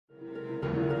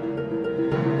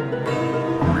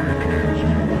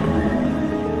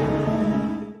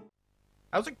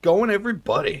How's it going,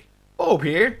 everybody? Bobe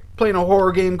here, playing a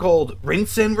horror game called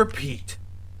Rinse and Repeat.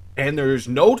 And there's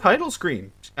no title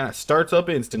screen. Just kind of starts up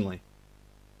instantly.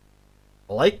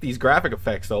 I like these graphic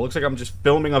effects, though. Looks like I'm just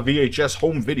filming a VHS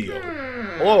home video.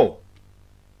 Hello.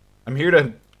 I'm here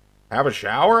to have a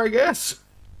shower, I guess?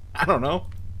 I don't know.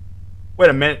 Wait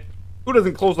a minute. Who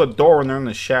doesn't close the door when they're in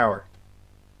the shower?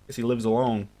 Guess he lives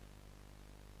alone.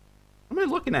 What am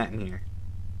I looking at in here?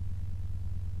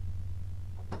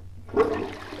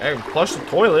 I can flush the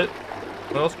toilet.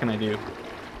 What else can I do?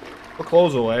 Put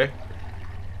clothes away.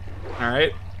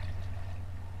 Alright.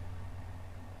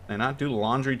 Can I not do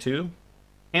laundry too?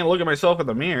 Can't look at myself in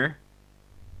the mirror.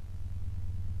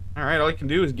 Alright, all I can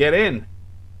do is get in.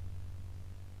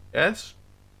 Yes?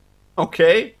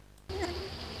 Okay.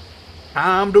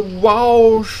 Time to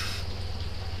wash.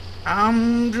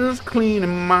 I'm just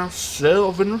cleaning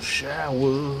myself in the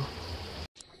shower.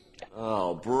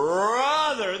 Oh,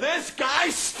 brother, this guy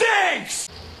stinks!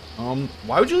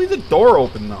 Why would you leave the door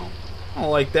open, though? I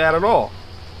don't like that at all.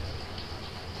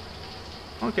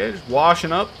 Okay, just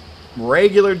washing up.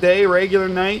 Regular day, regular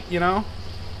night, you know?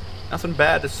 Nothing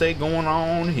bad to say going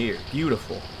on here.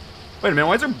 Beautiful. Wait a minute,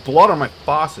 why is there blood on my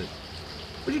faucet?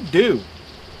 What'd you do?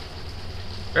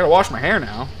 I gotta wash my hair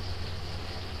now.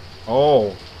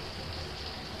 Oh.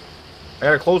 I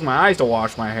gotta close my eyes to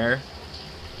wash my hair.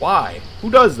 Why? Who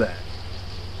does that?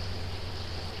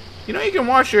 You know you can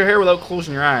wash your hair without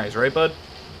closing your eyes, right, bud?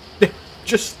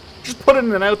 just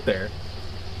putting it out there.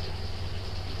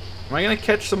 Am I gonna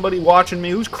catch somebody watching me?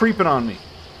 Who's creeping on me?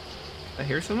 Did I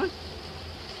hear something?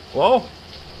 Whoa.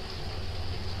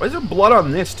 Why is there blood on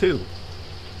this too?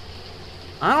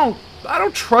 I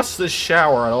don't trust this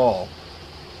shower at all.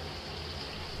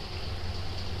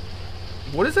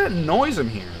 What is that noise I'm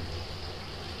hearing?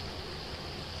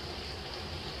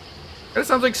 That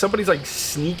sounds like somebody's like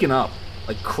sneaking up,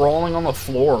 like crawling on the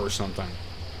floor or something.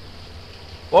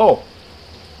 Whoa.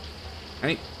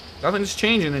 Hey, nothing's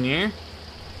changing in here.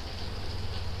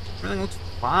 Everything looks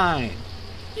fine.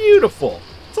 Beautiful.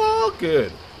 It's all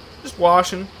good. Just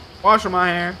washing my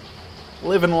hair,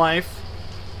 living life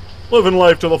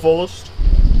to the fullest.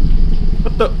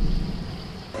 What the?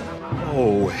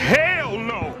 Oh, hell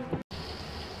no!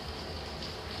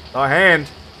 A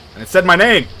hand, and it said my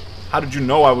name. How did you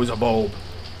know I was a Bobe?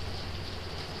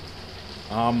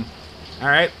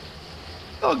 Alright.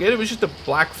 All good, it was just a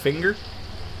black finger.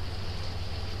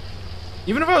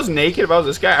 Even if I was naked, if I was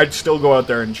this guy, I'd still go out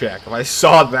there and check. If I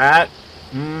saw that,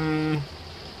 hello?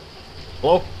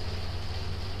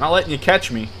 Not letting you catch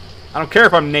me. I don't care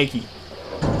if I'm naked.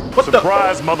 What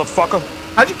Surprise, motherfucker!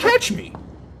 How'd you catch me?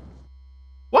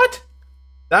 What?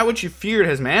 That which you feared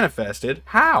has manifested?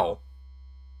 How?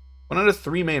 One out of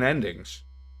 3 main endings.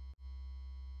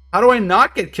 How do I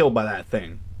not get killed by that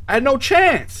thing? I had no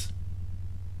chance.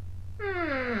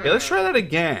 Okay, let's try that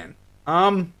again.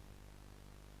 How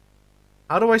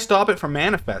do I stop it from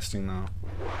manifesting, though?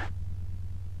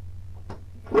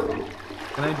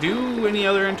 Can I do any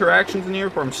other interactions in here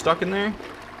before I'm stuck in there?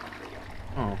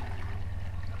 Oh.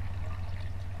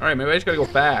 Alright, maybe I just gotta go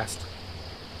fast.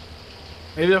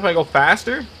 Maybe if I go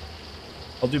faster,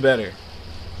 I'll do better.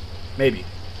 Maybe.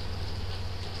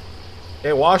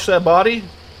 Okay, wash that body.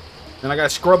 Then I gotta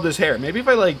scrub this hair. Maybe if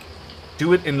I, like,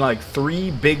 do it in, like, 3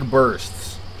 big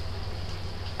bursts.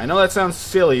 I know that sounds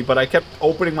silly, but I kept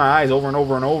opening my eyes over and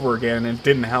over and over again, and it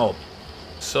didn't help.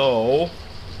 So,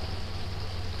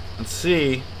 let's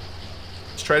see.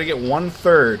 Let's try to get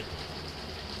 1/3.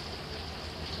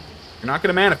 You're not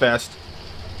gonna manifest.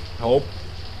 I hope.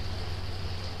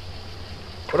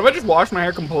 What if I just wash my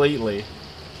hair completely?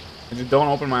 And just don't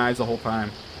open my eyes the whole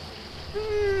time?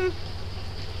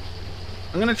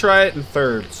 I'm gonna try it in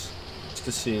thirds, just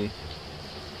to see.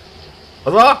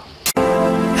 Huzzah!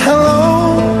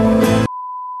 Hello.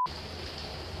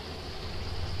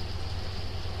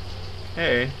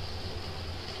 Hey.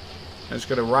 I'm just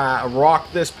gonna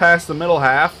rock this past the middle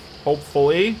half,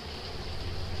 hopefully.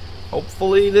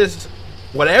 Hopefully this,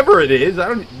 whatever it is, I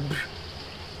don't...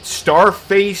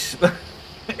 Starface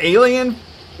alien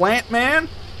plant man?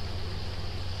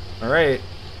 Alright.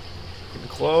 Getting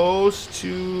close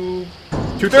to...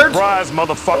 2/3? Surprise,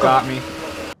 motherfucker! Got me.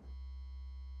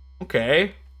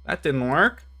 Okay, that didn't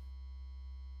work.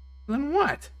 Then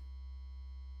what?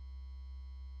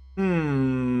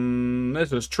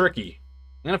 This is tricky.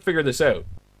 I'm gonna figure this out.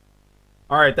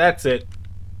 Alright, that's it.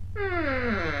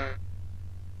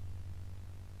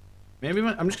 Maybe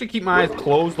I'm just gonna keep my eyes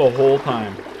closed the whole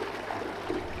time.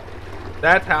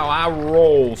 That's how I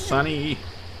roll, sonny.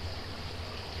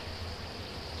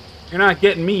 You're not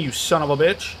getting me, you son of a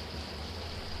bitch.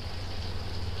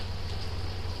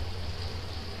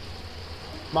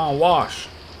 Come on, wash.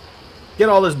 Get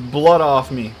all this blood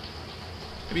off me.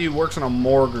 Maybe he works in a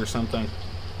morgue or something.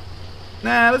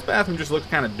 Nah, this bathroom just looks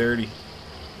kind of dirty.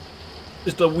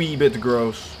 Just a wee bit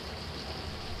gross.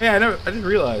 Yeah, I didn't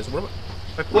realize. What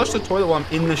if I flush the toilet while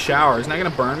I'm in the shower? Isn't that gonna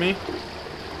burn me?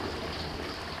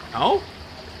 No?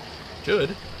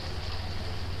 Should.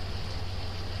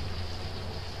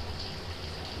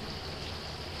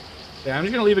 Yeah, I'm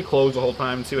just gonna leave it closed the whole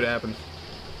time and see what happens.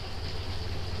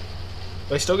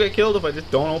 Do I still get killed if I just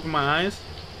don't open my eyes?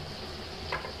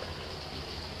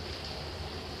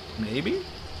 Maybe?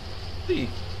 Let's see.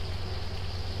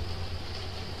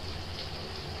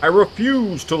 I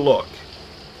refuse to look.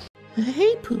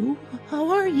 Hey, Pooh, how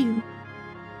are you?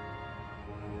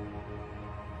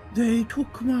 They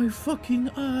took my fucking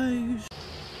eyes.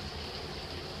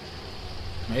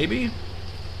 Maybe?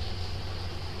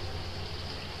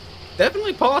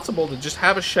 Definitely possible to just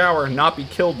have a shower and not be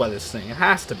killed by this thing. It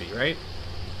has to be, right?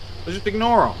 So just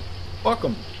ignore him. Fuck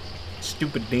him.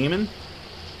 Stupid demon.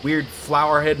 Weird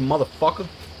flower-head motherfucker.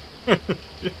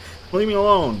 Leave me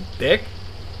alone, dick.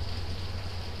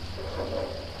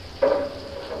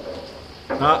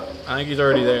 Ah, I think he's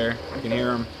already there. I can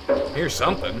hear him. I hear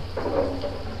something.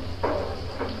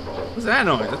 What's that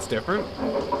noise? That's different.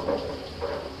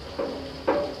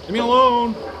 Leave me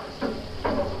alone.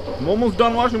 I'm almost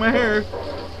done washing my hair.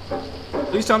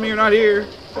 Please tell me you're not here.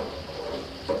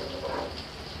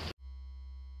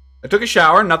 I took a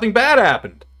shower, nothing bad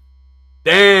happened.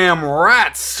 Damn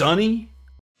right, Sonny.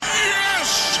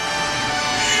 Yes!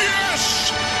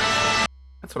 Yes!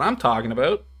 That's what I'm talking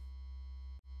about.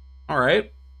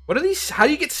 Alright. What are these? How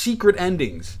do you get secret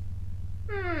endings?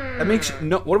 That makes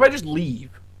no. What if I just leave?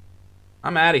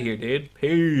 I'm out of here, dude.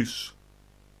 Peace.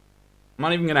 I'm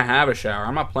not even gonna have a shower.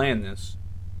 I'm not playing this.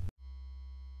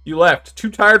 You left. Too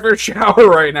tired for a shower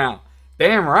right now.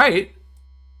 Damn right.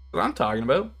 That's what I'm talking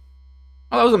about.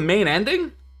 Oh, that was a main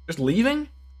ending? Just leaving?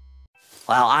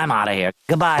 Well, I'm out of here.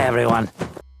 Goodbye, everyone.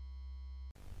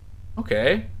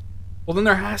 Okay. Well, then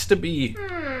there has to be.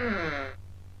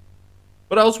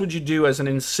 What else would you do as an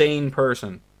insane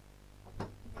person?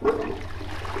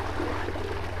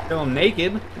 Kill him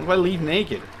naked? What if I leave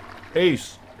naked?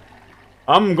 Peace.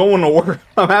 I'm going to work.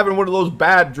 I'm having one of those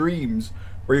bad dreams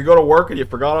where you go to work and you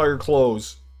forgot all your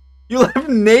clothes. You left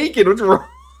naked. What's wrong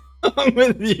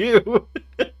with you?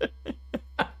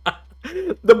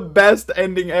 The best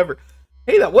ending ever.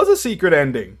 Hey, that was a secret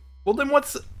ending. Well, then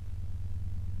what's...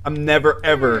 I'm never,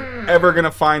 ever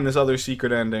gonna find this other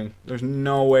secret ending. There's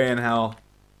no way in hell.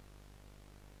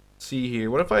 Let's see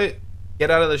here. What if I get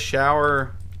out of the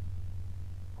shower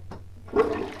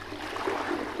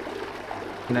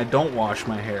and I don't wash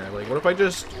my hair? Like, what if I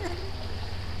just...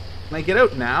 Can I get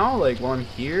out now? Like, while I'm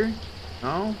here?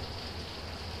 No?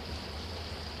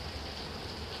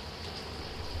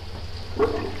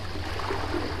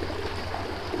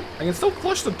 I can still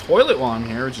flush the toilet while I'm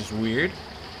here, which is weird.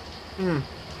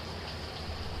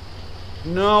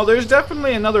 No, there's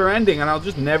definitely another ending, and I'll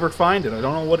just never find it. I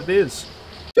don't know what it is.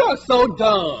 You're so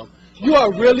dumb. You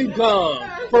are really dumb.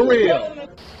 For real.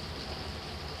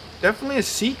 Definitely a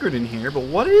secret in here, but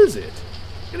what is it?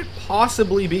 What could it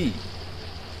possibly be?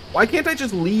 Why can't I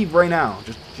just leave right now?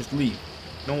 Just leave.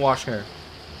 Don't wash hair.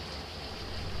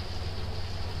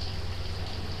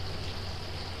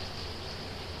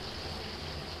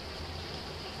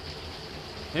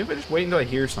 Maybe if I just wait until I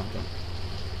hear something.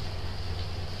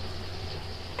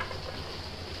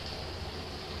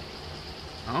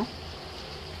 Oh?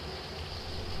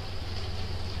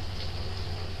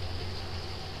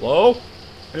 Hello?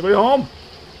 Anybody home?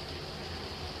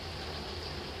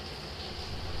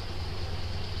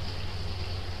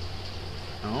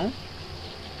 No?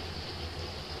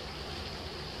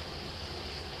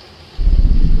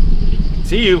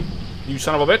 See you, you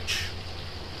son of a bitch.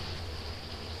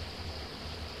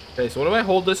 Okay, so what if I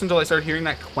hold this until I start hearing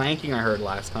that clanking I heard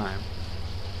last time?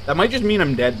 That might just mean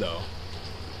I'm dead, though.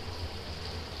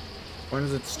 When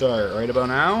does it start? Right about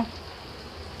now?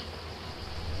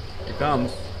 Here it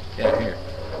comes. Yeah, here.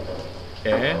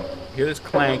 Okay. Hear this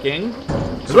clanking.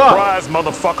 Surprise,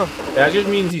 motherfucker! That just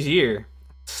means he's here.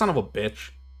 Son of a bitch.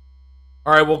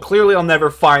 Alright, well, clearly I'll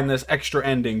never find this extra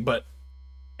ending, but...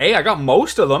 Hey, I got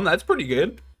most of them. That's pretty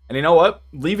good. And you know what?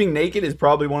 Leaving naked is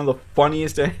probably one of the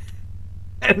funniest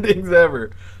endings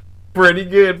ever. Pretty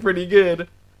good, pretty good.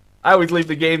 I always leave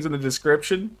the games in the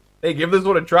description. Hey, give this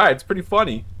one a try. It's pretty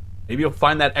funny. Maybe you'll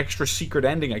find that extra secret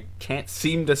ending I can't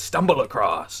seem to stumble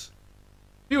across.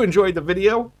 If you enjoyed the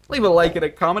video, leave a like and a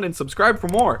comment and subscribe for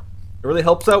more. It really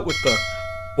helps out with the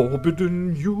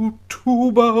forbidden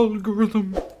YouTube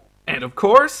algorithm. And of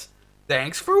course,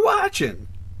 thanks for watching.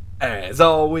 As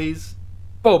always,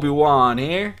 Bobe-Wan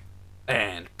here,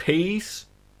 and peace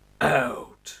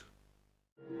out.